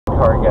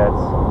car gets,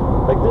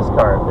 like this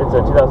car, it's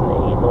a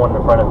 2008, the one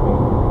in front of me,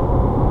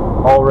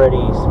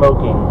 already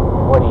smoking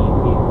when he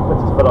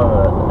puts his foot on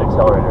the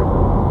accelerator.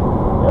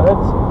 You know,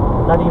 that's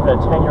not even a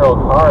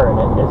 10-year-old car,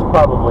 and it's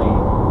probably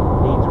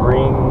needs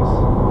rings,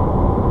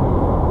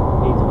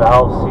 needs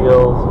valve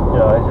seals. You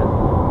know,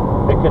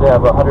 it could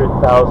have 100,000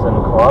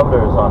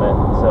 kilometers on it,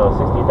 so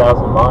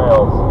 60,000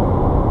 miles,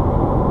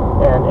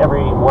 and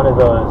every one of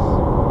those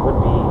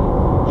would be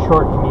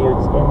short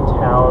commutes in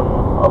town,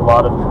 a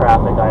lot of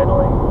traffic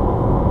idling.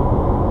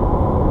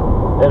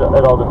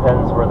 It all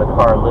depends where the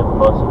car lived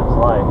most of its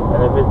life.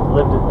 And if it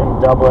lived in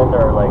Dublin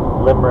or like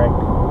Limerick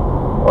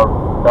or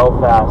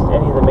Belfast,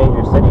 any of the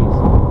major cities,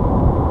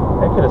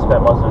 it could have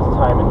spent most of its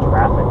time in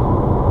traffic.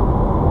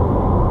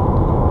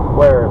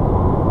 Where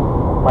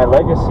my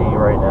Legacy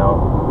right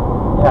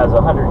now has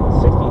 160,000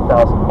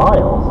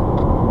 miles,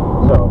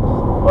 so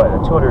what,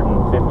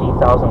 250,000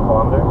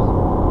 kilometers?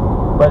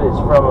 But it's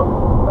from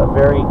a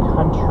very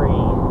country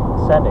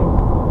setting,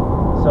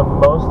 so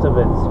most of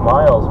its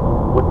miles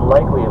would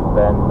likely have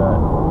been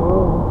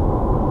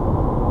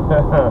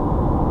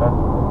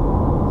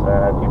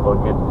sorry, people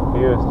get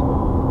confused.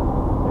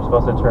 You're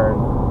supposed to turn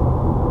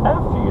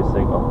after you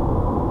signal.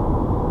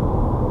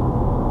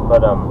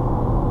 But the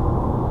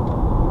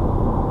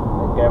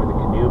guy with the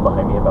canoe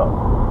behind me about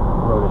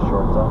rode his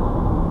shorts off.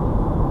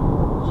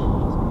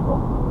 Jeez, people.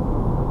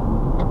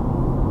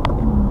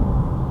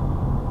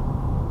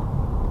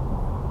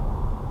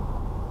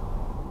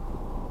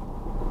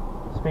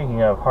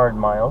 Speaking of hard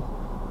miles,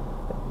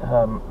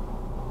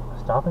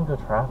 stop and go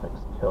traffic's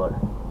killer.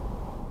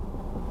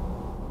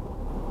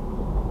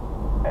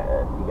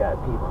 And you got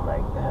people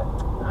like that.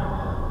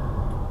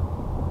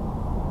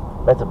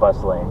 That's a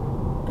bus lane.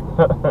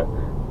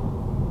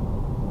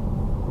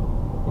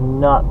 You're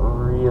not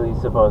really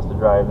supposed to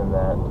drive in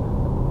that.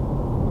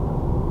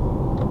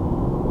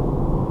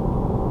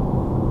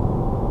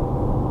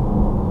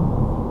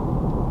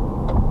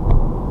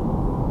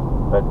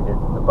 But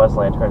the bus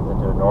lane turns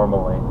into a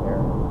normal lane here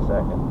in a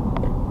second.